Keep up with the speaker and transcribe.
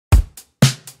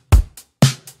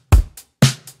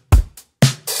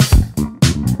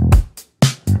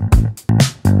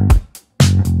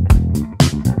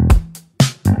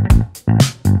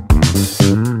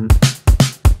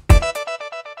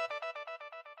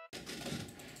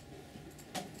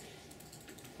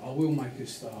I will make a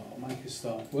start. I'll make a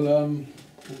start. We'll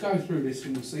go through this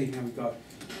and we'll see how we go.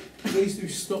 Please do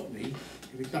stop me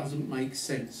if it doesn't make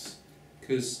sense,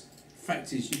 because the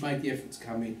fact is you made the effort to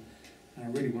come in, and I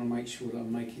really want to make sure that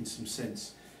I'm making some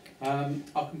sense. I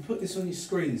can put this on your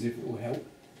screens if it will help.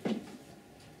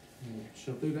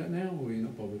 Shall I do that now, or are you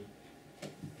not bothered?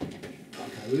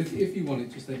 Okay, well if you want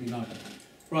it, just let me know.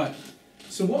 Right,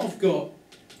 so what I've got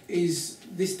is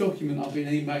this document I've been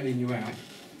emailing you out,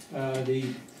 the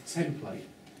template.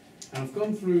 And I've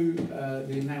gone through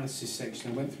the analysis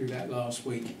section. I went through that last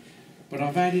week, but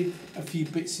I've added a few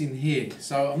bits in here.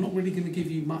 So I'm not really going to give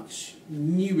you much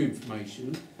new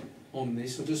information on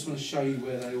this. I just want to show you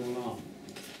where they all are.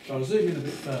 So I'll zoom in a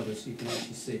bit further so you can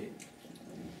actually see it.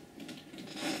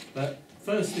 But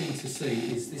first thing to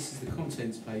see is this is the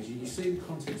contents page. And you see the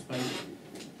contents page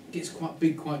gets quite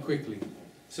big quite quickly.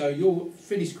 So your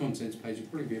finished contents page will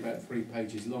probably be about 3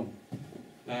 pages long.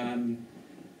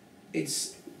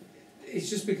 It's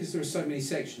just because there are so many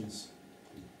sections.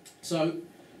 So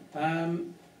I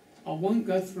won't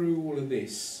go through all of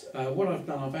this. What I've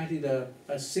done, I've added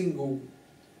a single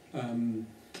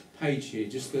page here,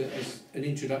 just as an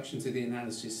introduction to the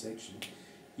analysis section.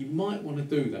 You might want to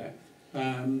do that.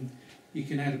 You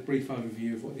can add a brief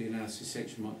overview of what the analysis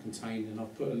section might contain, and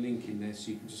I've put a link in there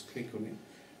so you can just click on it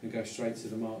and go straight to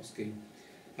the mark scheme.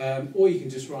 Or you can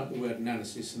just write the word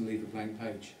analysis and leave a blank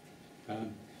page.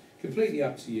 Completely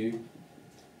up to you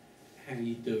how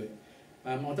you do it.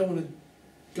 I don't want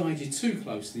to guide you too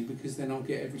closely, because then I'll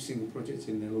get every single project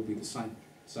in there, will be the same.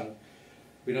 So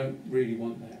we don't really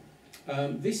want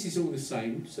that. This is all the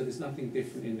same, so there's nothing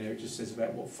different in there. It just says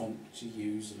about what font to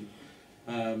use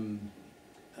and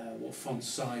what font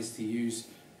size to use.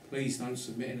 Please don't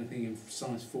submit anything in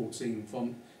size 14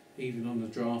 font, even on the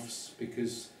drafts,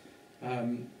 because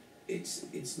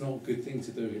it's not a good thing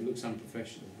to do. It looks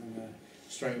unprofessional, and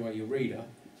straight away your reader,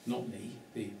 not me,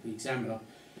 the examiner,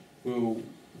 will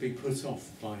be put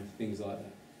off by things like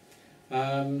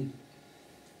that.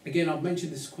 Again, I've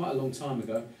mentioned this quite a long time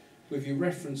ago. With your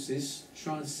references,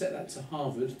 try and set that to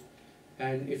Harvard,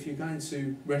 and if you're going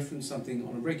to reference something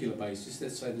on a regular basis,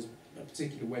 let's say there's a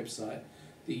particular website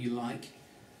that you like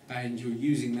and you're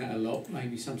using that a lot,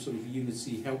 maybe some sort of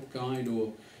Unity help guide,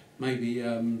 or maybe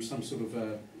some sort of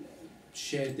a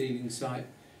shared dealing site,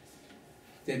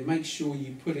 then make sure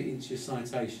you put it into your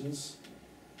citations.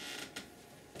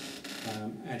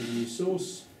 Add a new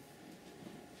source,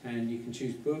 and you can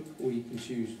choose book, or you can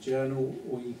choose journal,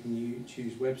 or you can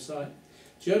choose website.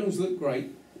 Journals look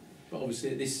great, but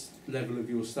obviously at this level of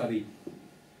your study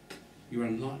you're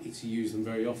unlikely to use them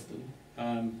very often,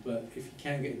 but if you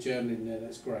can get a journal in there,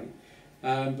 that's great.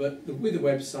 But with the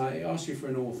website, it asks you for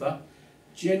an author.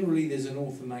 Generally there's an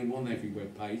author name on every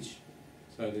web page,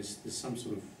 so there's some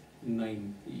sort of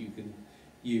name that you can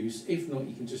use. If not,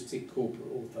 you can just tick corporate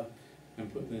author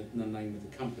and put the name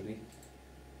of the company.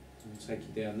 I'll take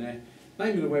you down there.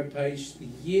 Name of the web page, the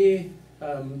year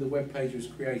the web page was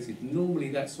created. Normally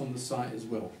that's on the site as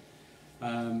well.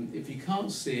 If you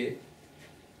can't see it,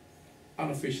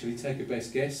 unofficially take a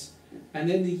best guess. And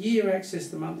then the year access,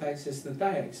 the month access, the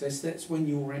day access, that's when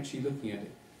you're actually looking at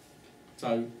it.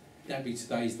 So that'd be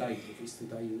today's date if it's the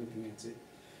day you're looking at it.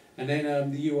 And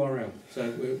then the URL,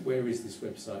 so where is this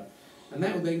website? And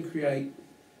that will then create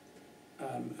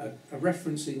a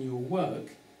reference in your work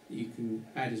that you can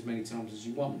add as many times as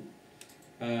you want.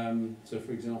 So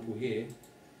for example here,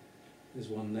 there's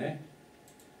one there.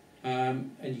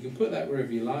 And you can put that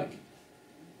wherever you like.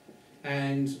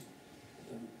 And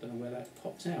I don't know where that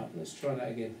popped out. Let's try that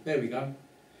again. There we go.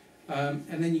 And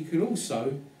then you can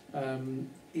also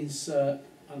insert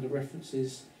under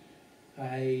references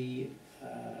a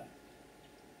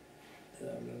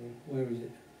where is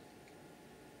it?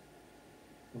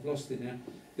 I've lost it now.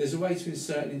 There's a way to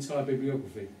insert an entire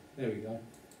bibliography. There we go.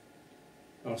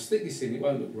 I'll stick this in. It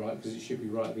won't look right because it should be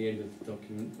right at the end of the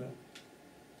document, but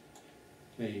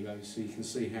there you go. So you can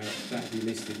see how that will be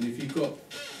listed. And if you've got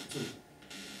sort of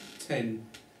 10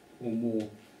 or more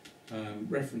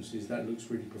references, that looks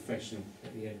really professional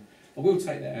at the end. I will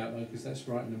take that out though, because that's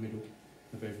right in the middle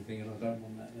of everything, and I don't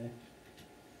want that there.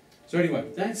 So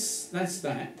anyway, that's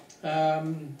that.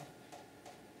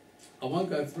 I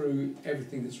won't go through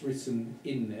everything that's written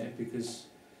in there, because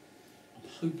I'm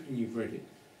hoping you've read it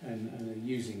and are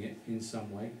using it in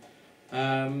some way.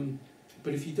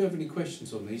 But if you do have any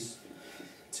questions on these,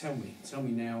 tell me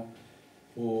now,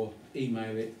 or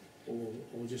email it,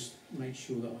 or just make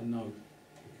sure that I know,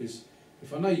 because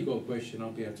if I know you've got a question, I'll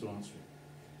be able to answer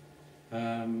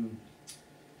it.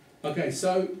 Okay,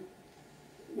 so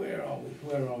where are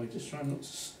we? Just trying not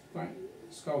to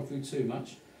scroll through too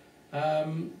much.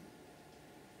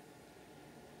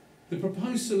 The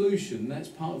proposed solution, that's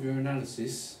part of your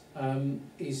analysis,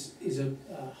 is a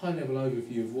high-level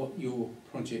overview of what your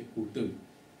project will do.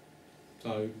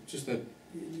 So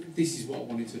this is what I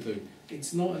wanted to do.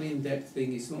 It's not an in-depth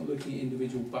thing, it's not looking at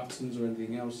individual buttons or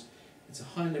anything else. It's a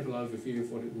high-level overview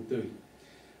of what it will do.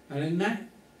 And then that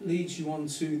leads you on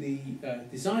to the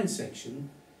design section,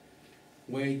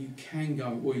 where you can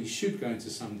go, or you should go into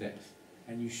some depth,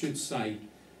 and you should say,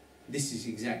 this is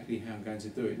exactly how I'm going to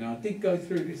do it. Now, I did go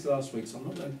through this last week, so I'm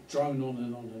not going to drone on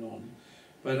and on and on.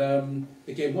 But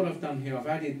again, what I've done here, I've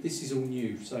added, this is all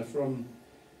new, so from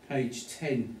page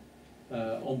 10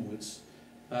 onwards,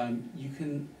 you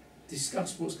can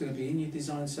discuss what's going to be in your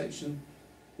design section,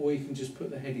 or you can just put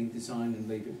the heading design and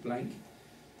leave it blank.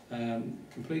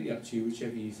 Completely up to you,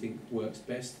 whichever you think works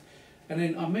best. And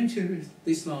then I mentioned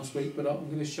this last week, but I'm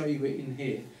going to show you it in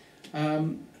here.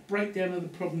 Breakdown of the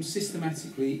problem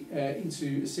systematically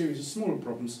into a series of smaller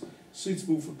problems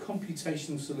suitable for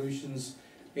computational solutions,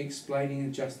 explaining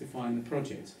and justifying the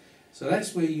project. So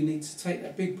that's where you need to take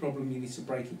that big problem, you need to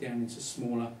break it down into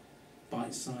smaller,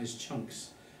 bite-sized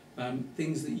chunks.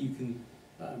 Things that you can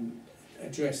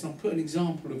address. And I'll put an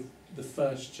example of the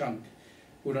first chunk.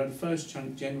 Although the first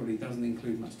chunk generally doesn't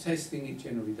include much testing, it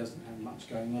generally doesn't have much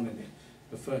going on in it.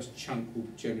 The first chunk will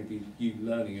generally be you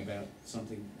learning about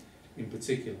something in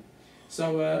particular.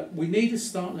 So we need a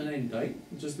start and an end date.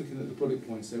 I'm just looking at the bullet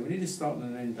points there. We need a start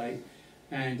and an end date,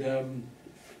 and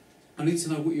I need to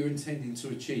know what you're intending to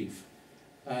achieve.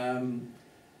 And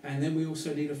then we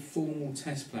also need a formal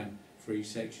test plan for each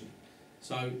section.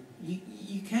 So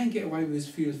you can get away with as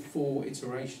few as 4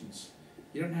 iterations.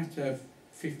 You don't have to have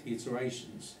 50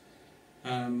 iterations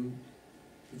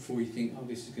before you think, oh,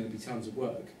 this is going to be tons of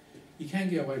work. You can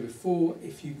get away with 4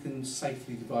 if you can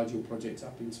safely divide your project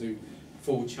up into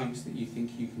 4 chunks that you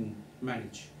think you can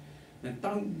manage. Now,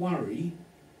 don't worry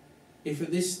if at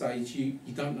this stage you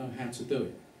don't know how to do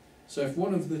it. So if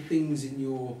one of the things in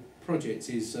your project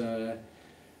is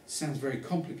sounds very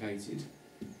complicated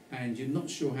and you're not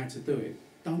sure how to do it,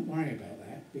 don't worry about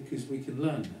that, because we can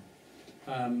learn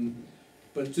that.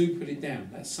 But do put it down.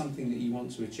 That's something that you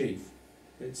want to achieve.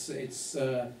 It's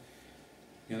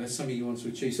you know, that's something you want to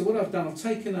achieve. So what I've done, I've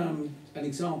taken an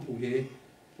example here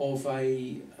of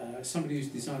somebody who's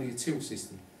designing a till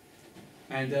system.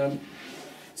 And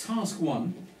task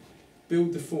 1,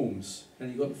 build the forms.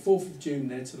 And you've got the 4th of June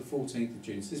there to the 14th of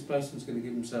June. So this person's going to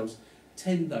give themselves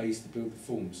 10 days to build the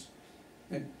forms.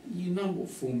 Now, you know what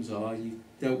forms are, you've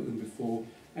dealt with them before,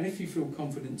 and if you feel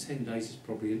confident 10 days is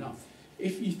probably enough.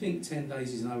 If you think 10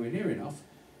 days is nowhere near enough,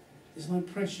 there's no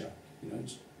pressure. You know,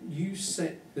 you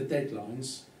set the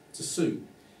deadlines to suit.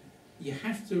 You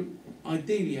have to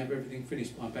ideally have everything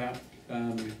finished by about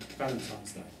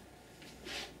Valentine's Day,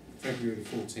 February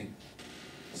the 14th.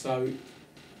 So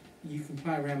you can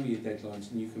play around with your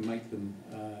deadlines and you can make them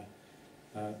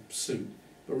suit.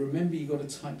 But remember, you've got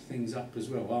to type things up as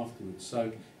well afterwards.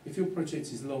 So if your project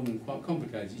is long and quite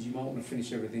complicated, you might want to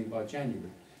finish everything by January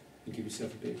and give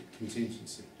yourself a bit of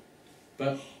contingency.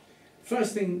 But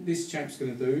first thing this chap's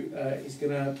going to do is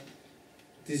going to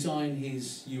design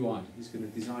his UI. He's going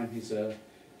to design his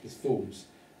forms.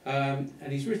 And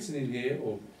he's written in here,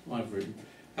 or I've written,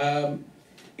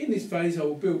 in this phase I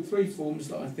will build 3 forms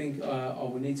that I think I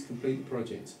will need to complete the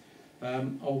project. I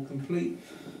will complete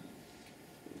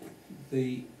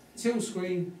the till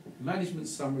screen, management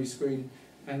summary screen,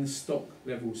 and the stock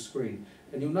level screen.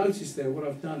 And you'll notice there what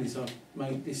I've done is I've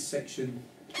made this section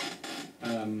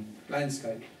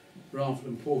landscape rather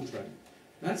than portrait.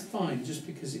 And that's fine just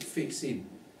because it fits in.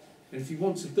 And if you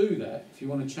want to do that, if you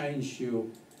want to change your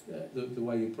the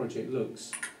way your project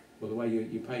looks, or the way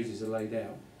your pages are laid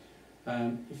out,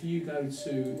 if you go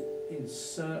to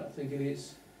insert, I think it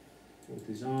is, or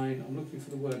design, I'm looking for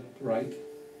the word break,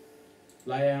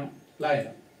 layout.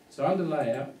 So under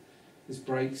layout, there's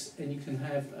breaks, and you can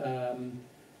have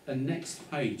a next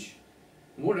page.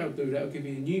 And what that'll do, that'll give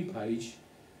you a new page,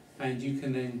 and you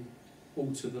can then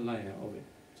alter the layout of it.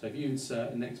 So if you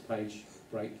insert a next page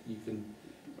break, you can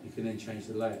then change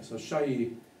the layout. So I'll show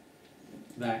you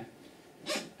that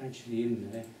actually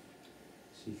in there.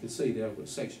 So you can see there I've got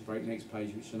section break next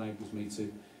page, which enables me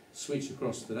to switch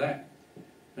across to that.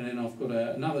 And then I've got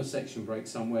another section break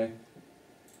somewhere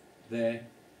there,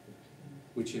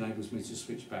 which enables me to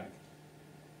switch back.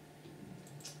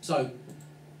 So,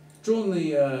 drawn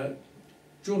the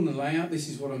layout, this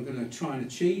is what I'm going to try and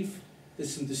achieve.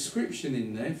 There's some description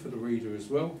in there for the reader as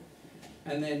well.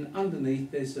 And then underneath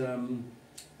there's an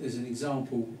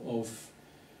example of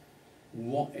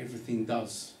what everything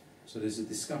does. So there's a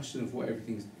discussion of what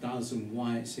everything does and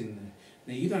why it's in there.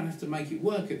 Now you don't have to make it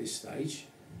work at this stage,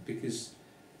 because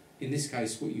in this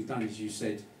case, what you've done is you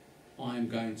said, I'm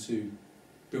going to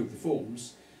build the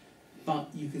forms, but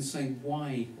you can say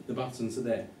why the buttons are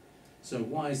there. So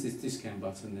why is this discount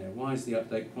button there? Why is the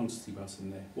update quantity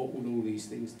button there? What will all these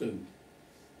things do?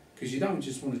 Because you don't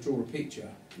just want to draw a picture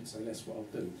and say that's what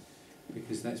I'll do,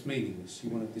 because that's meaningless. You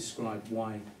want to describe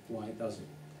why it does it.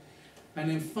 And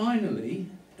then finally,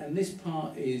 and this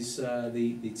part is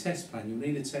the test plan. You'll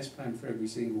need a test plan for every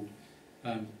single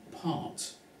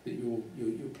part that you're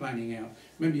planning out.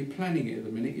 Remember, you're planning it at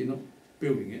the minute, you're not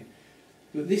building it.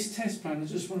 But this test plan, I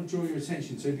just want to draw your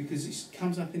attention to because it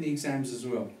comes up in the exams as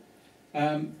well.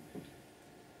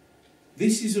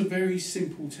 This is a very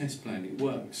simple test plan. It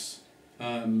works.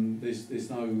 There's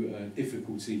no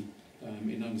difficulty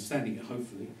in understanding it,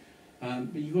 hopefully.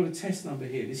 But you've got a test number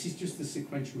here. This is just the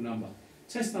sequential number.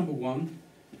 Test number 1,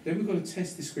 then we've got a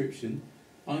test description.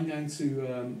 I'm going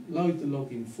to load the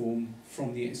login form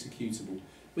from the executable.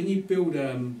 When you build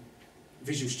a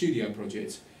Visual Studio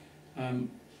project,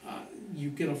 you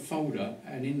get a folder,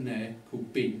 and in there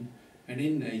called bin, and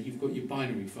in there you've got your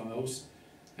binary files,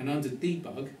 and under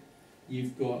debug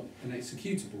you've got an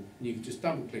executable. And you can just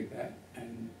double click that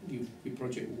and your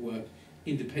project will work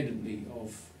independently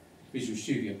of Visual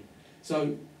Studio.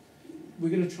 So we're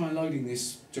going to try loading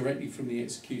this directly from the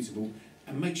executable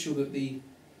and make sure that the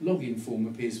login form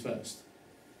appears first.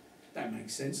 That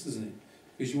makes sense, doesn't it?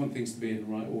 Because you want things to be in the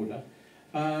right order.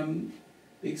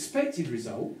 The expected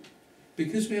result,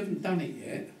 because we haven't done it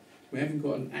yet, we haven't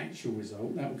got an actual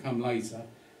result, that will come later.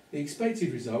 The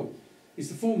expected result is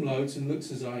the form loads and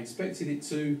looks as I expected it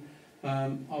to.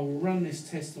 I will run this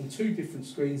test on 2 different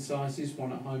screen sizes,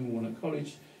 one at home and one at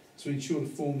college, to ensure the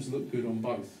forms look good on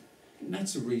both. And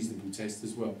that's a reasonable test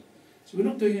as well. So we're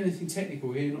not doing anything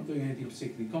technical here, not doing anything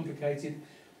particularly complicated.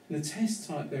 And the test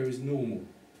type there is normal.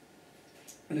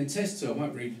 And then test 2, I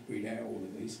won't read out all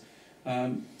of these.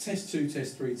 Test 2,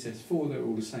 test 3, test 4, they're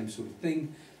all the same sort of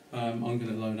thing. I'm going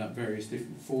to load up various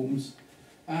different forms.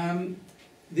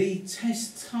 The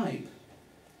test type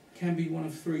can be one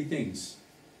of 3 things.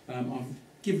 I've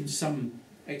given some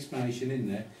explanation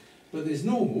in there, but there's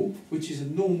normal, which is a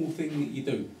normal thing that you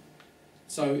do.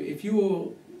 So if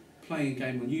you're playing a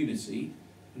game on Unity,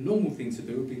 a normal thing to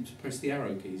do would be to press the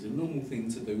arrow keys. A normal thing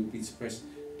to do would be to press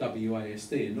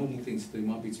WASD. A normal thing to do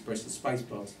might be to press the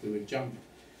spacebar to do a jump.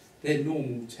 They're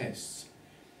normal tests.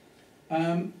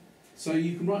 So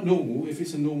you can write normal if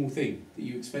it's a normal thing that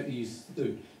you expect the user to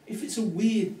do. If it's a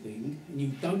weird thing and you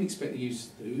don't expect the user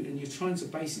to do, and you're trying to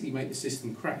basically make the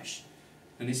system crash,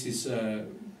 and this is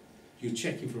you're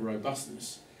checking for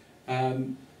robustness,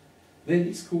 then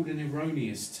it's called an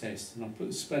erroneous test, and I'll put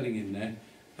the spelling in there.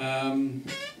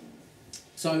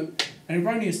 So an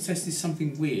erroneous test is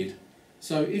something weird.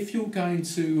 So if you're going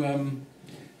to,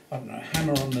 I don't know,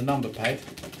 hammer on the number pad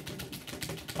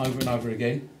over and over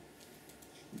again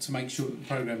to make sure that the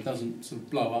program doesn't sort of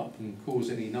blow up and cause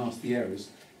any nasty errors,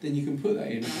 then you can put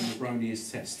that in as an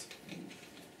erroneous test.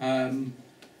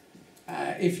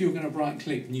 If you're going to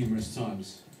right-click numerous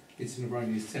times, it's an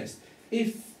erroneous test.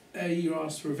 If you're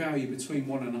asked for a value between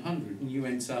 1 and 100 and you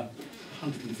enter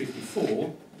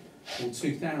 154 or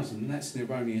 2000, that's an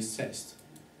erroneous test.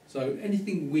 So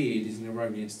anything weird is an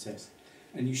erroneous test,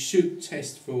 and you should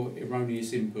test for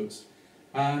erroneous inputs.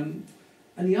 And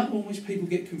the other one which people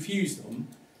get confused on,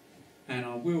 and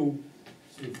I will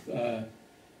sort of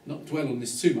not dwell on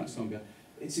this too much longer,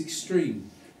 it's extreme.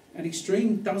 And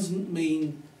extreme doesn't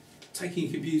mean taking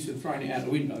a computer and throwing it out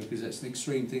the window, because that's an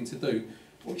extreme thing to do.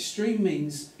 What extreme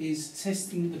means is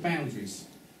testing the boundaries.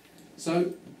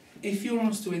 So if you're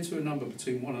asked to enter a number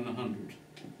between 1 and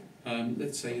 100,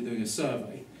 let's say you're doing a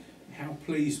survey, how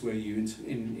pleased were you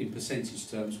in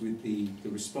percentage terms with the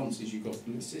responses you got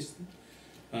from the system,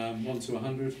 1 to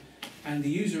 100, and the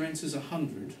user enters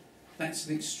 100, that's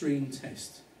an extreme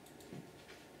test.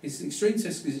 It's an extreme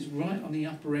test because it's right on the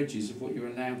upper edges of what you're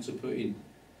allowed to put in.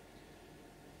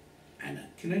 And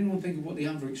can anyone think of what the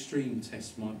other extreme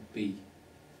test might be?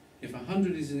 If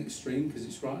 100 is an extreme because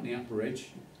it's right on the upper edge.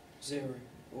 0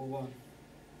 or 1.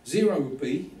 0 would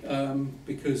be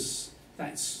because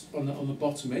that's on the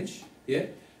bottom edge. Yeah.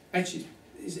 Actually,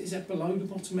 is that below the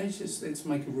bottom edge? Let's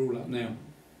make a rule up now.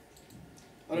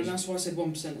 I don't know, that's why I said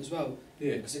 1% as well.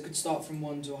 Yeah. Because it could start from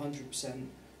 1 to 100%.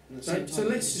 So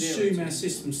let's assume our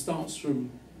system starts from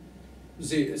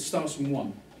 0. It starts from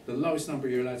 1. The lowest number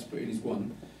you're allowed to put in is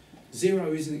 1.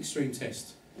 0 is an extreme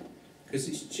test because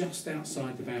it's just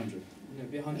outside the boundary. And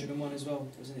it'd be 101 as well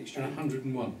as an extreme. And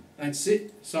 101. That's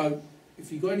it. So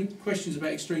if you've got any questions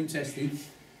about extreme testing,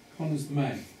 Connor's the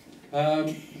man.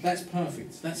 That's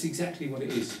perfect. That's exactly what it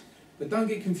is. But don't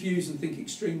get confused and think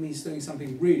extreme means doing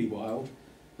something really wild.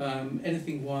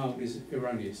 Anything wild is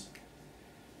erroneous.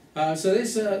 So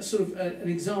there's sort of an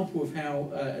example of how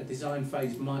a design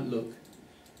phase might look.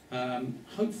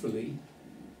 Hopefully,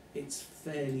 it's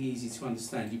fairly easy to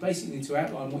understand. You basically need to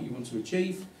outline what you want to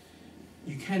achieve.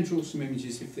 You can draw some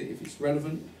images if it's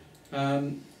relevant.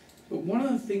 But one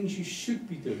of the things you should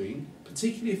be doing,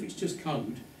 particularly if it's just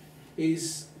code,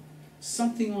 is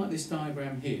something like this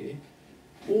diagram here,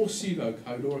 or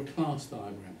pseudocode, or a class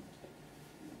diagram.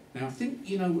 Now, I think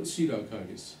you know what pseudocode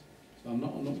is, so I'm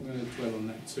not going to dwell on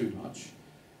that too much.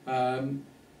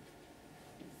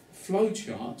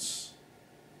 Flowcharts.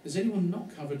 Has anyone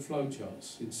not covered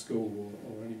flowcharts in school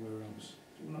or anywhere else?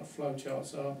 Do you know what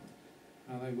flowcharts are?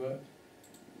 How they work?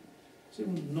 Does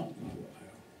anyone not know what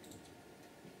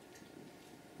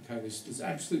they are? Okay, there's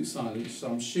absolute silence, so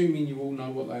I'm assuming you all know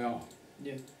what they are.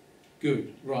 Yeah.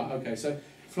 Good. Right. Okay. So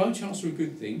flowcharts are a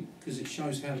good thing because it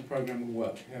shows how the program will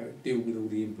work, how it deal with all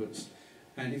the inputs.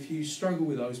 And if you struggle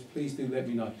with those, please do let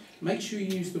me know. Make sure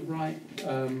you use the right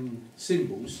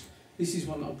symbols. This is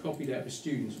one that I've copied out of a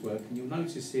student's work, and you'll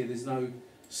notice here there's no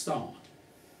start.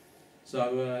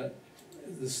 So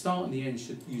the start and the end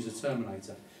should use a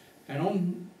terminator. And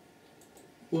on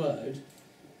Word,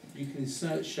 you can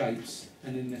insert shapes,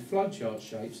 and in the flowchart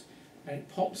shapes, and it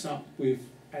pops up with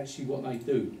actually what they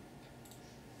do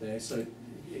there. So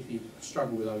if you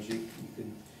struggle with those,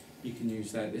 you can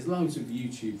use that. There's loads of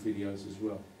YouTube videos as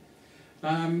well.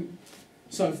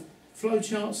 So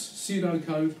flowcharts,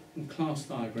 pseudocode, and class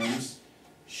diagrams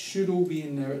should all be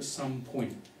in there at some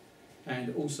point,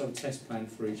 and also a test plan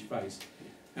for each phase.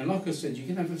 And like I said, you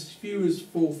can have as few as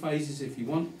 4 phases if you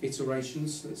want,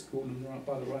 iterations, let's call them right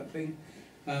by the right thing,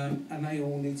 and they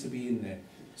all need to be in there.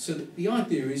 So the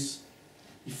idea is,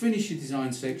 you finish your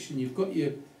design section, you've got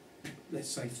your, let's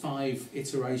say, 5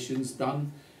 iterations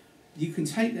done. You can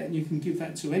take that and you can give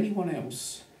that to anyone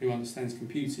else who understands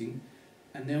computing,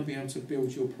 and they'll be able to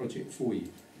build your project for you,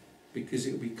 because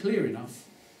it'll be clear enough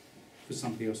for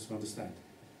somebody else to understand.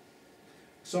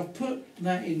 So I've put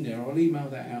that in there. I'll email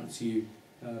that out to you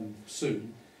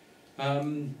soon. But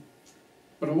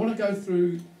I want to go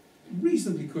through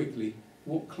reasonably quickly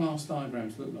what class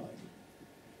diagrams look like.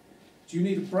 Do you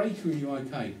need a break, or are you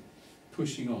okay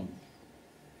pushing on?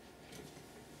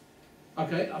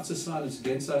 Okay, utter silence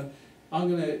again. So I'm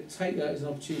going to take that as an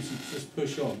opportunity to just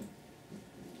push on.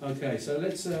 Okay, so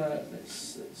let's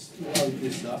load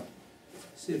this up.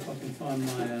 See if I can find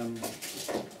my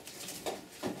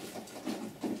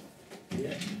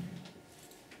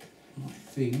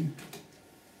thing.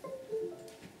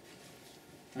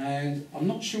 And I'm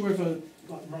not sure whether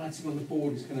like writing on the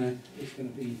board is going to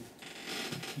be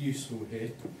useful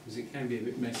here, because it can be a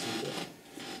bit messy. But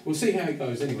we'll see how it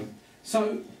goes anyway.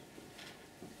 So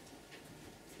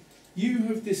you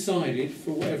have decided,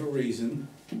 for whatever reason,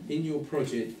 in your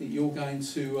project that you're going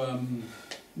to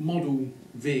model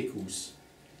vehicles.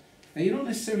 Now, you're not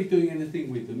necessarily doing anything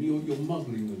with them, you're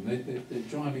modelling them. They're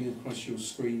driving across your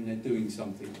screen, they're doing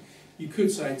something. You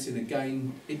could say it's in a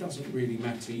game, it doesn't really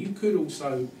matter. You could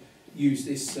also use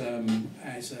this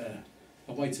as a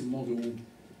way to model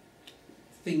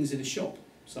things in a shop,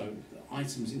 so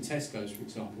items in Tesco's, for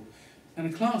example.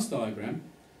 And a class diagram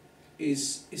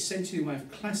is essentially a way of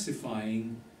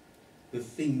classifying the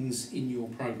things in your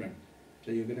program.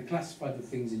 So you're going to classify the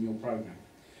things in your program.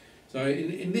 So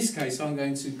in this case, I'm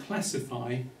going to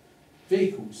classify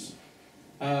vehicles.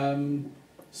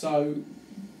 So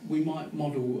we might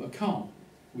model a car,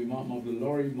 we might model a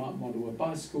lorry, we might model a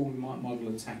bicycle, we might model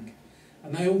a tank.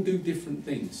 And they all do different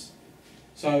things.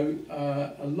 So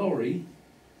a lorry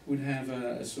would have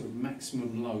a sort of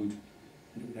maximum load.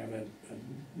 It would have a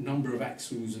number of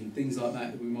axles and things like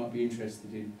that we might be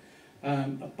interested in.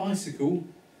 A bicycle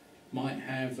might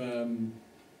have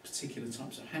particular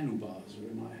types of handlebars, or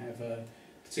it might have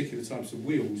particular types of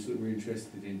wheels that we're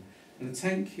interested in. And a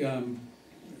tank,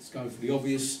 let's go for the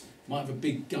obvious, might have a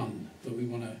big gun that we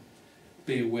want to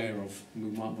be aware of, and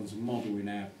we might want to model in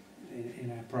our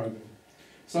program.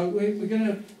 So I'm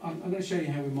going to show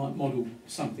you how we might model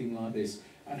something like this,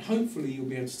 and hopefully you'll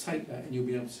be able to take that and you'll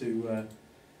be able to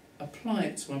apply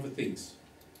it to other things.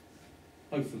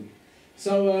 Hopefully.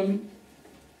 So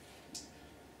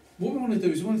what we want to do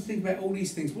is we want to think about all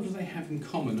these things. What do they have in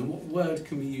common, and what word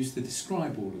can we use to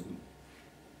describe all of them?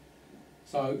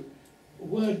 So a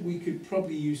word we could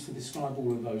probably use to describe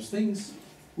all of those things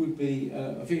would be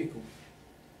a vehicle.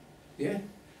 Yeah?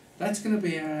 That's going to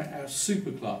be our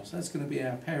superclass. That's going to be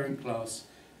our parent class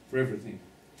for everything.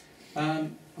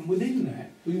 And within that,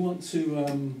 we want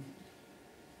to,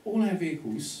 all our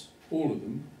vehicles, all of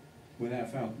them,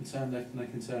 without fail, can turn left and they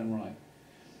can turn right.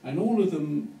 And all of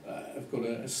them have got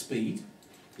a speed,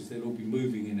 because they'll all be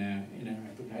moving in our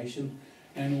application,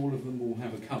 and all of them will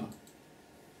have a colour.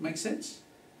 Make sense?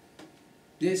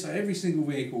 Yeah, so every single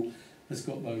vehicle has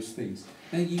got those things.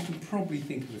 Now you can probably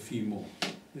think of a few more.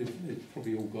 They've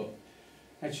probably all got,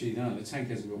 actually no, the tank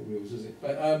hasn't got wheels, has it?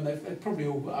 But they've probably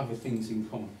all got other things in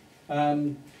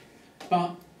common.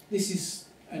 But this is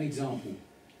an example.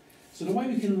 So the way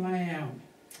we can lay out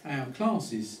our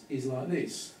classes is like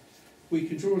this. We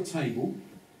can draw a table,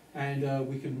 and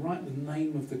we can write the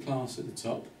name of the class at the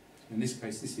top. In this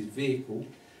case, this is vehicle.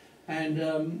 And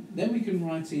then we can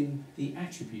write in the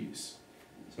attributes.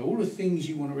 So all the things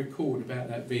you want to record about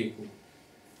that vehicle.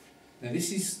 Now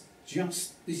this is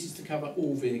to cover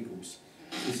all vehicles.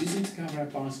 This isn't to cover our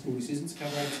bicycle, this isn't to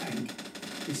cover our tank.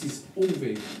 This is all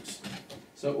vehicles.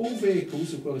 So all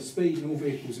vehicles have got a speed and all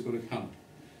vehicles have got a colour.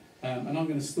 And I'm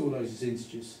going to store those as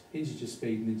integers. Integer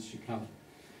speed and integer colour.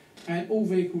 And all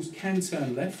vehicles can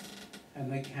turn left and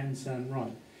they can turn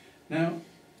right. Now,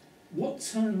 what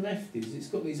turn left is, it's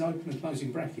got these open and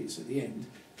closing brackets at the end.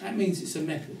 That means it's a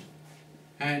method.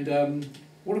 And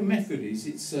what a method is,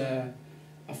 it's a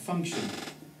function.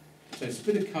 So it's a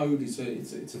bit of code, it's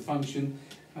a function.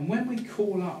 And when we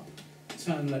call up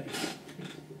turn left,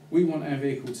 we want our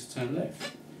vehicle to turn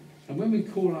left. And when we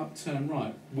call up turn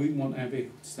right, we want our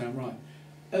vehicle to turn right.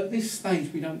 At this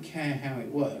stage, we don't care how it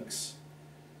works,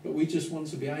 but we just want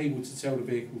to be able to tell the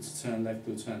vehicle to turn left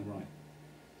or turn right.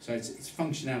 So it's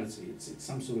functionality. It's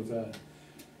some sort of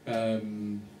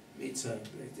it's a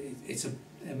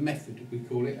method, we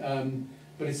call it,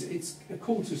 but it's a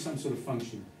call to some sort of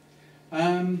function.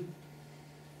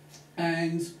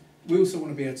 And we also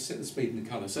want to be able to set the speed and the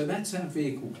colour. So that's our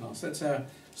vehicle class. That's our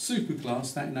super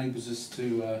class. That enables us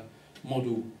to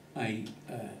model a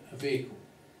vehicle.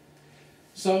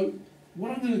 So what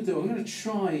I'm going to do, I'm going to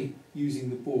try using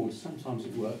the board. Sometimes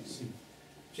it works, and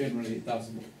generally it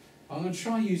doesn't. I'm going to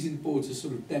try using the board to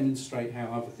sort of demonstrate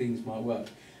how other things might work.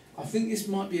 I think this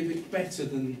might be a bit better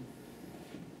than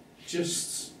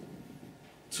just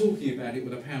talking about it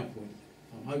with a PowerPoint.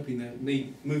 I'm hoping that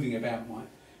me moving about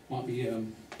might be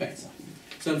better.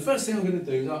 So the first thing I'm going to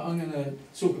do is I'm going to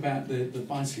talk about the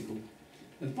bicycle.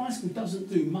 Now, the bicycle doesn't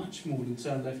do much more than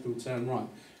turn left or turn right,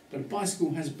 but a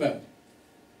bicycle has a bell,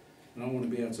 and I want to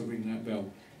be able to ring that bell.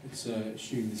 Let's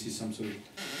assume this is some sort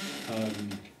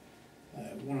of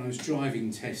one of those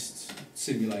driving test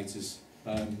simulators.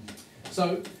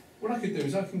 So what I could do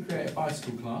is I can create a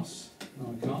bicycle class. No,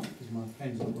 I can't because my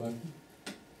pen's not working.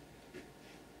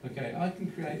 Okay, I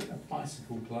can create a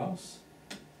bicycle class.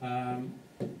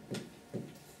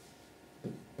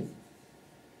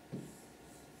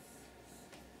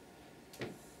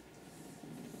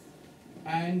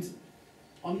 And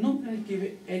I'm not going to give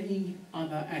it any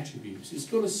other attributes. It's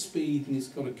got a speed and it's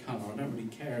got a colour. I don't really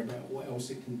care about what else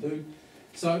it can do.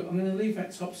 So I'm going to leave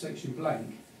that top section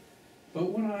blank.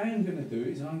 But what I am going to do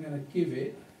is I'm going to give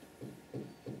it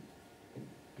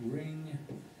ring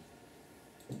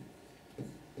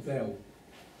bell.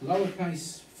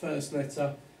 Lowercase first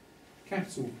letter,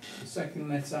 capital the second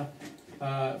letter,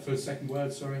 for the second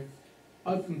word, sorry.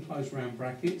 Open and close round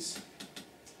brackets.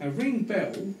 A ring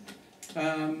bell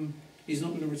is not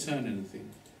going to return anything.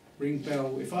 Ring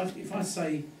bell, if I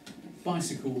say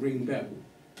bicycle ring bell,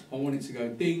 I want it to go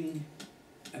ding,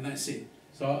 and that's it.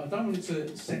 So I don't want it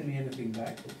to send me anything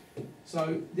back.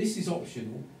 So this is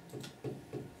optional. I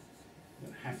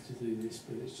don't have to do this,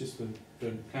 but it's just for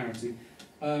clarity.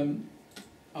 I'm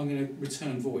going to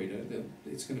return void.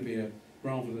 It's going to be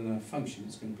rather than a function,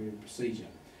 it's going to be a procedure.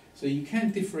 So you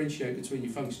can differentiate between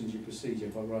your function and your procedure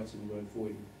by writing the word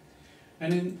void.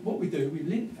 And then what we do, we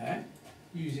link that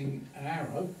using an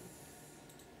arrow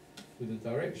with a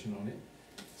direction on it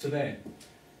to there.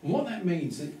 And what that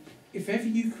means is that if ever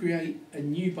you create a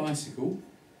new bicycle,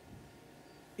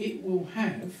 it will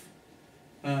have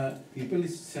the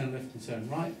ability to turn left and turn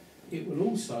right. It will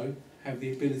also have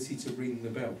the ability to ring the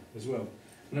bell as well.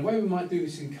 And the way we might do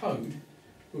this in code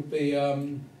would be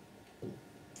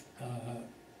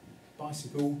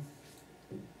bicycle.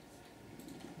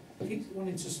 I keep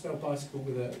wanting to spell bicycle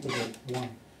with a Y.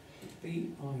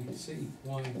 B-I-C-Y-C-L-E.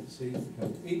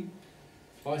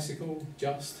 Bicycle,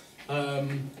 just.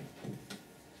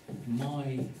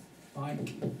 My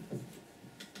bike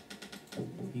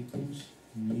equals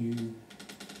new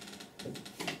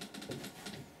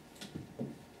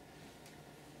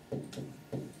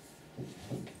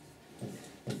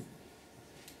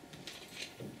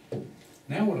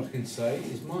now what I can say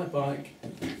is my bike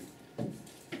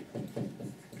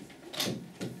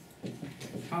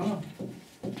colour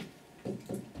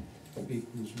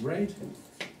equals red.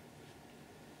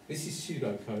 This is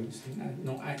pseudocode,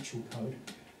 not actual code.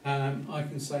 I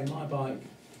can say my bike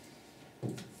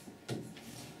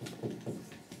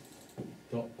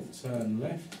dot turn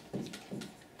left.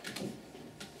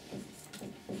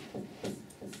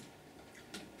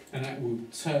 And that will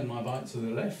turn my bike to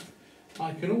the left.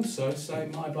 I can also say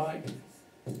my bike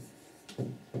and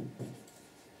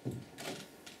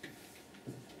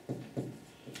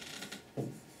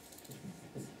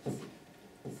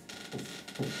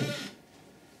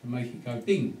make it go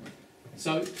ding.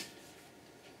 So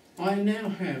I now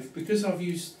have, because I've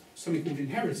used something called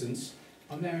inheritance,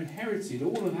 I've now inherited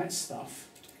all of that stuff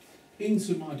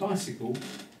into my bicycle,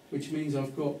 which means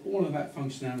I've got all of that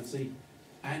functionality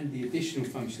and the additional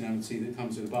functionality that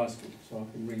comes with a bicycle, so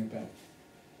I can ring a bell.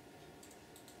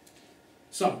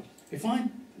 So,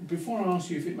 before I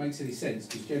ask you if it makes any sense,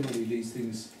 because generally these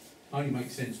things only make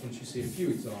sense once you see a few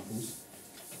examples,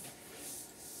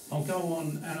 I'll go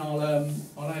on and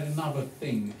I'll add another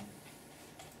thing.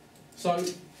 So,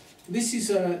 this is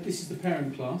the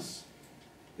parent class.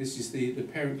 This is the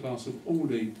parent class of all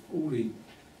the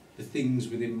things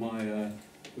within my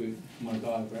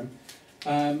diagram.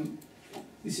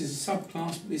 This is a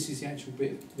subclass, but this is the actual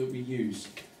bit that we use.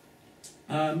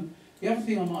 The other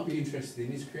thing I might be interested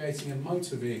in is creating a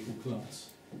motor vehicle class.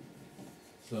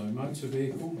 So motor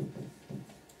vehicle,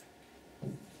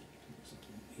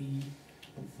 E,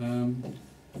 and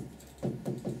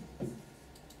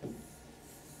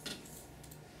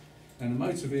a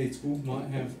motor vehicle might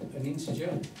have an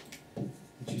integer,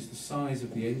 which is the size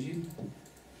of the engine.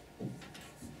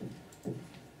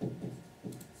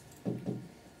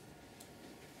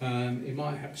 It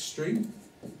might have a string,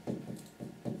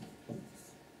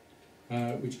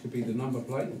 which could be the number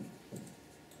plate.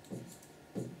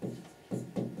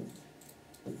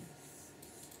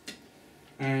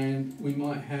 And we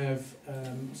might have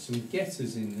some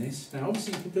getters in this. Now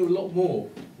obviously you can do a lot more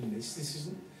than this. This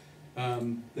isn't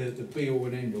the be all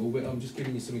and end all, but I'm just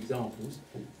giving you some examples.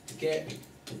 Get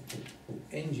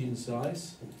engine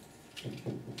size.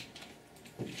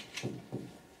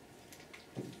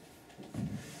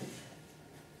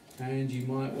 And you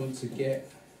might want to get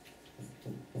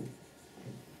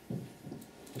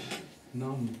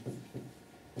num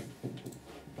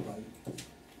plate.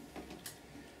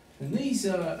 And these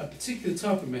are a particular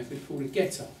type of method called a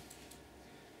getter.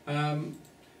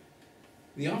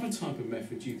 The other type of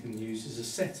method you can use is a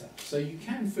setter. So you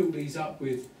can fill these up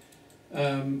with,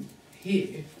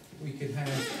 here we could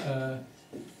have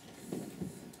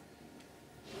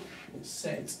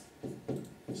set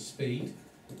speed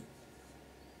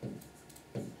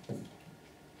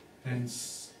and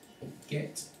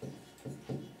get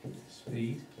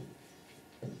speed,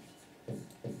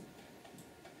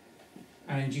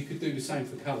 and you could do the same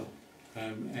for colour,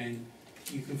 and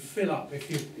you can fill up, if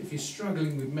you're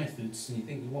struggling with methods and you're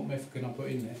thinking what method can I put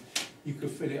in there, you could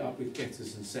fill it up with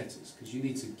getters and setters, because you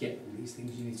need to get all these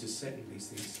things, you need to set all these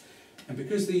things, and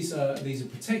because these are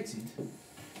protected,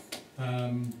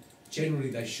 generally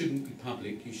they shouldn't be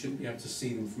public, you shouldn't be able to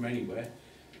see them from anywhere.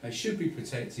 They should be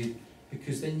protected,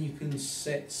 because then you can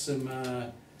set some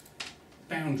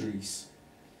boundaries.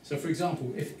 So for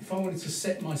example, if I wanted to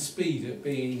set my speed at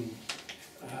being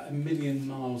 1,000,000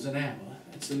 miles an hour,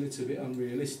 that's a little bit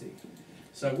unrealistic.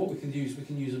 So what we can do is we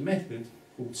can use a method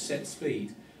called set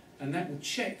speed, and that will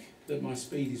check that my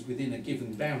speed is within a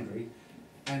given boundary,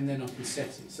 and then I can set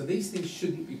it. So these things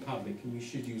shouldn't be public, and you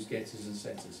should use getters and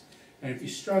setters. And if you're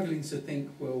struggling to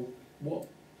think, well, what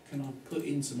can I put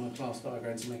into my class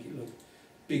diagram to make it look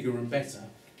bigger and better,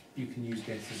 you can use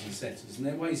getters and setters. And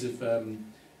there are ways of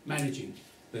managing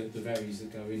the values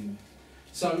that go in there.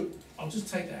 So I'll just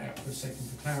take that out for a second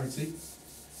for clarity.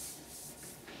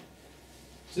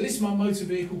 So this is my motor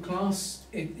vehicle class.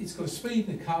 It's got a speed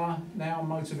and a colour. Now a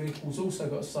motor vehicle's also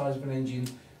got a size of an engine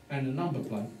and a number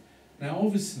plate. Now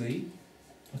obviously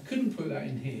I couldn't put that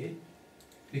in here,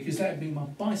 because that would mean my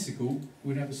bicycle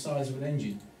would have the size of an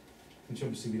engine, which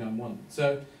obviously we don't want.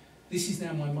 So this is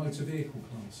now my motor vehicle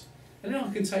class. And then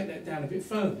I can take that down a bit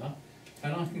further,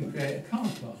 and I can create a car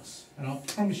class. And I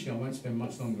promise you I won't spend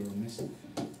much longer on this.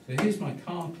 So here's my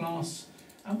car class.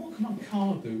 And what can my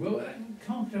car do? Well, a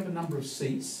car could have a number of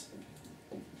seats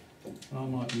I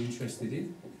might be interested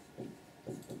in,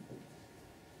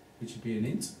 which would be an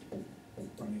int.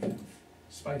 Running out of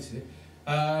space here.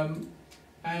 And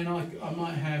I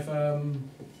might have other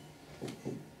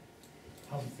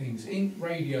things. Int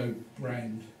radio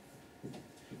brand.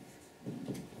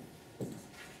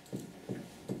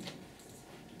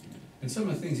 And some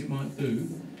of the things it might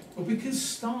do, well, because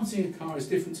starting a car is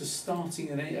different to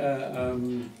starting a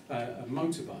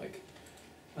motorbike,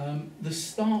 the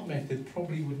start method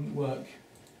probably wouldn't work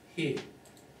here.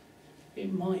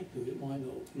 It might do, it might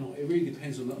not. It really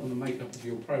depends on the makeup of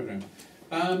your program.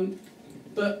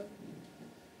 But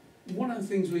one of the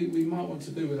things we might want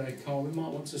to do with our car, we might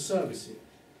want to service it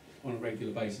on a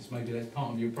regular basis. Maybe that's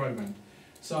part of your program.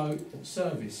 So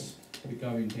service, we go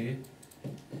in here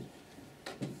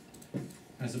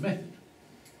as a method.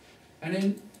 And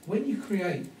then when you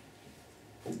create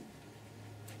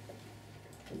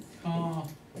car,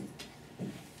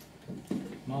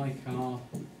 my car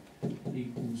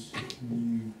equals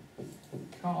new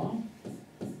car,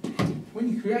 when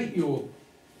you create your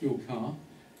car,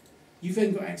 you've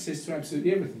then got access to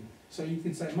absolutely everything. So you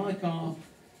can say my car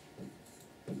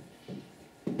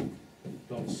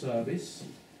dot service.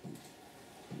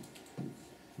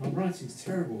 My writing's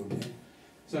terrible in here.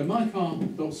 So my car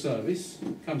dot service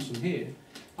comes from here.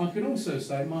 I can also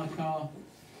say my car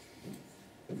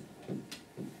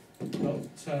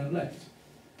dot turn left.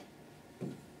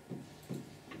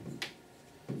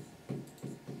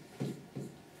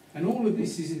 And all of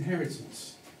this is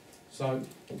inheritance. So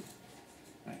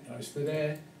that goes to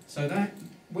there. So that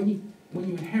when you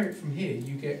inherit from here,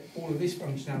 you get all of this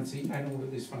functionality and all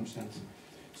of this functionality.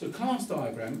 So class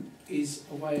diagram is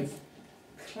a way of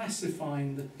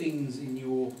classifying the things in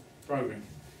your program.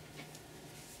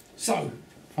 So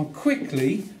I'll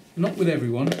quickly, not with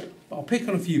everyone, but I'll pick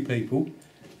on a few people,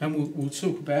 and we'll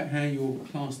talk about how your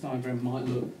class diagram might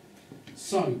look.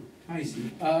 So,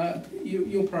 Hazy,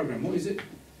 your program, what is it?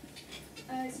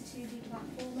 It's a 2D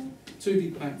platformer.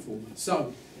 2D platformer.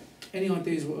 So, any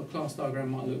ideas what a class diagram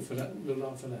might look like for that?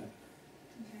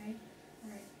 Okay,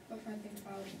 right. I'll try and think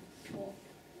about what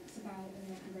it's about and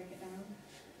then I can break it down.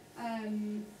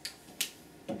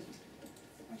 I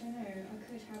don't know, I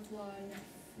could have one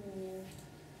for...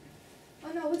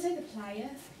 Oh no, we'll take the player.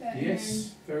 But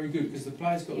Yes, very good, because the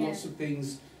player's got lots of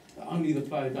things that only the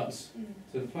player does.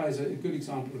 So the player's a good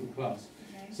example of a class.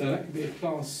 Okay. So that could be a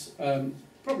class,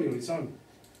 probably on its own.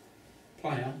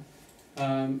 Player,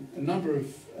 a number of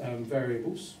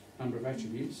variables, number of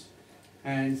attributes,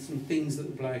 and some things that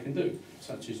the player can do,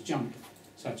 such as jump,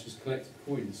 such as collect a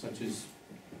coin, such as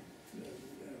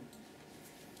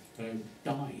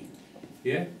die.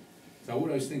 Yeah? So all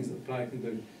those things that the player can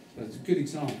do. So that's a good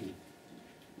example.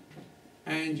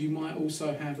 And you might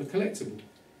also have a collectible,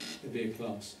 it'd be a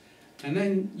class. And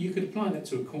then you could apply that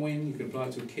to a coin, you could apply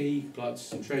it to a key, you could apply it to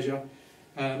some treasure.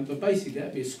 But basically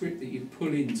that'd be a script that you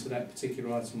pull into that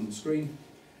particular item on the screen,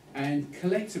 and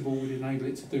collectible would enable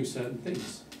it to do certain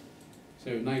things.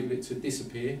 So enable it to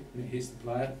disappear when it hits the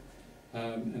player,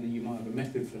 and then you might have a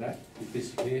method for that, to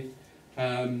disappear.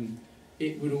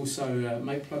 It would also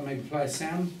maybe play a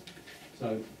sound,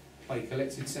 so play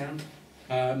collected sound,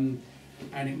 and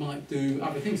it might do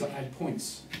other things like add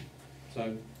points. So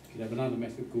you could have another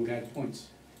method called add points.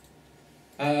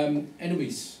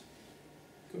 Enemies.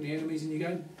 Got any enemies in your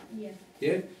game? Yeah.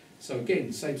 Yeah? So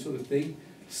again, same sort of thing.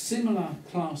 Similar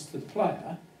class to the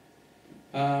player,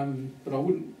 but I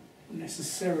wouldn't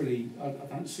necessarily, I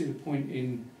don't see the point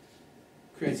in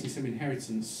creating some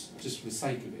inheritance just for the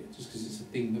sake of it, just because it's a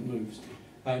thing that moves,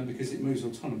 because it moves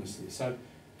autonomously. So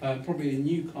probably a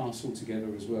new class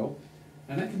altogether as well.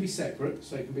 And that can be separate,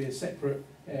 so it can be a separate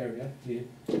area here.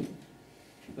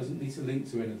 Doesn't need to link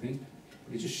to anything.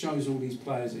 It just shows all these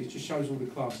players, it just shows all the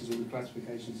classes, all the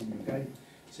classifications in your game.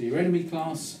 So your enemy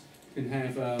class can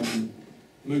have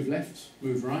move left,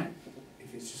 move right,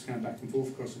 if it's just going back and forth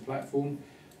across the platform.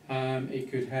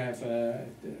 It could have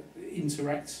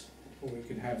interact, or it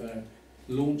could have a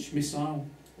launch missile,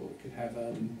 or it could have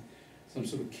some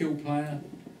sort of kill player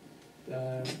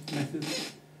method.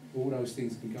 All those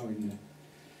things can go in there.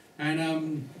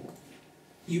 And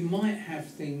you might have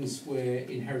things where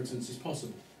inheritance is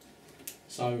possible.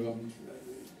 So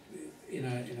in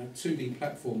a 2D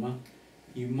platformer,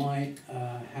 you might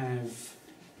have,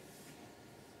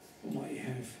 what might you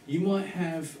have? You might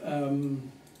have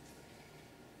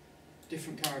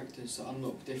different characters that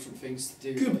unlock different things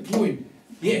to do. Good point.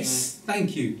 Yes,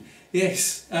 thank you.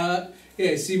 Yes,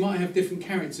 yes. You might have different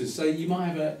characters. So you might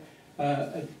have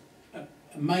a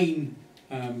main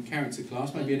character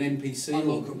class, maybe an NPC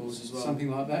unlockables as well,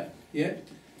 something like that. Yeah,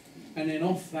 and then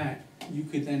off that, you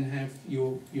could then have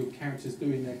your characters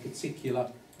doing their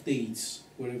particular deeds,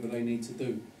 whatever they need to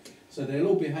do. So they'll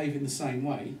all behave in the same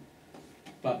way,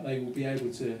 but they will be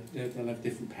able to, they'll have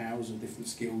different powers or different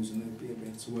skills, and they'll be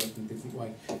able to work in a different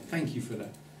way. Thank you for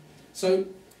that. So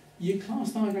your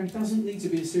class diagram doesn't need to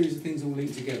be a series of things all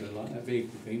linked together like that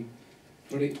vehicle thing,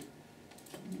 but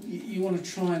you want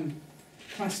to try and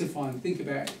classify and think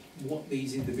about what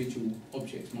these individual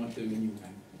objects might do in your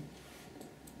game.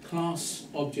 Class,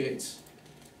 object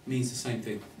means the same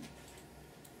thing.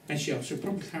 Actually, I should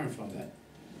probably clarify that.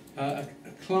 A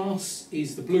class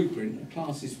is the blueprint. A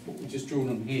class is what we've just drawn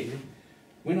on here.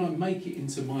 When I make it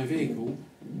into my vehicle,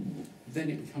 then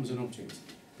it becomes an object,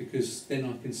 because then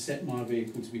I can set my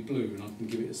vehicle to be blue and I can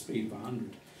give it a speed of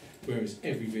 100, whereas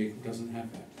every vehicle doesn't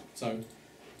have that. So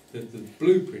the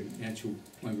blueprint, the actual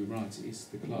way we write it, is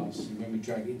the class, and when we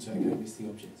drag it into a game, it's the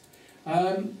object.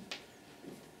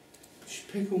 Should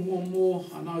pick on one more.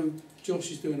 I know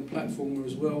Josh is doing a platformer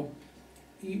as well.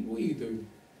 What are you doing?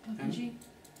 RPG.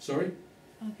 Sorry?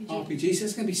 RPG. RPG, so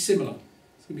it's going to be similar.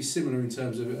 It's going to be similar in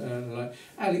terms of, like,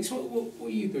 Alex, what are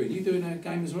you doing? Are you doing a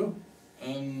game as well?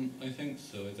 I think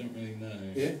so. I don't really know.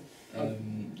 Yeah? That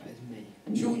is me.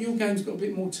 Your game's got a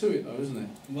bit more to it though, isn't it?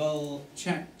 Well,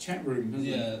 Chat room, hasn't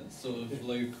it? yeah, sort of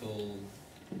local,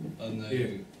 I don't know,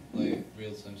 Yeah. like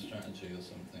real-time strategy or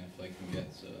something, if I can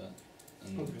get to it.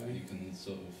 And Okay. you can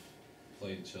sort of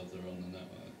play each other on the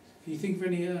network. Can you think of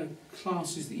any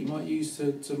classes that you might use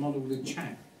to model the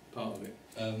chat part of it?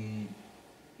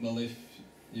 Well, if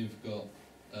you've got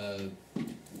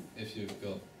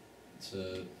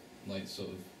to like sort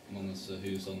of monitor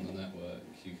who's on the network,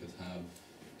 you could have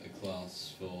a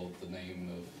class for the name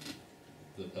of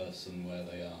the person, where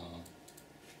they are,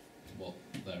 what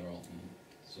they're on.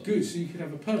 So. Good, so you could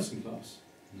have a person class.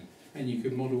 Yeah. And you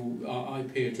could model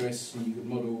IP address, and you could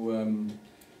model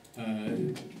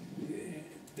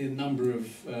the number of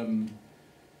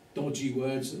dodgy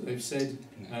words that they've said,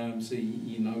 Yeah. so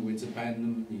you know where to ban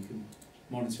them, you can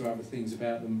monitor other things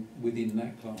about them within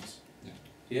that class. Yeah.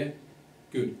 Yeah?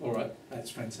 Good, alright, that's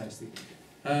fantastic.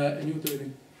 And you're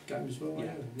doing a game as well,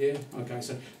 Yeah. Yeah, okay,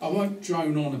 so I won't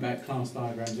drone on about class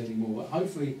diagrams anymore, but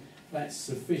hopefully that's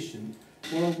sufficient.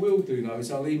 What I will do though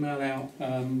is I'll email out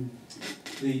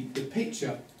the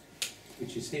picture,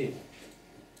 which is here,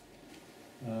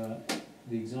 the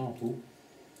example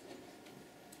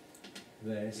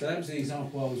there. So that was the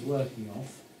example I was working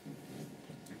off.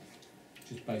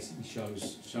 Just basically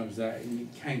shows that, and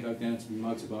it can go down to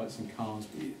motorbikes and cars,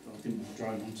 but I didn't want to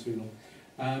drone on too long.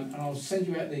 And I'll send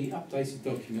you out the updated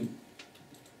document,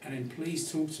 and then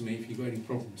please talk to me if you've got any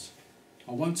problems.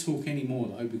 I won't talk any more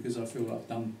though, because I feel like I've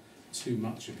done too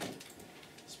much of it,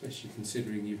 especially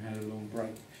considering you've had a long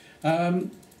break.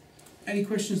 Any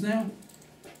questions now?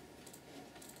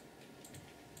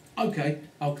 Okay,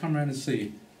 I'll come round and see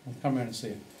you.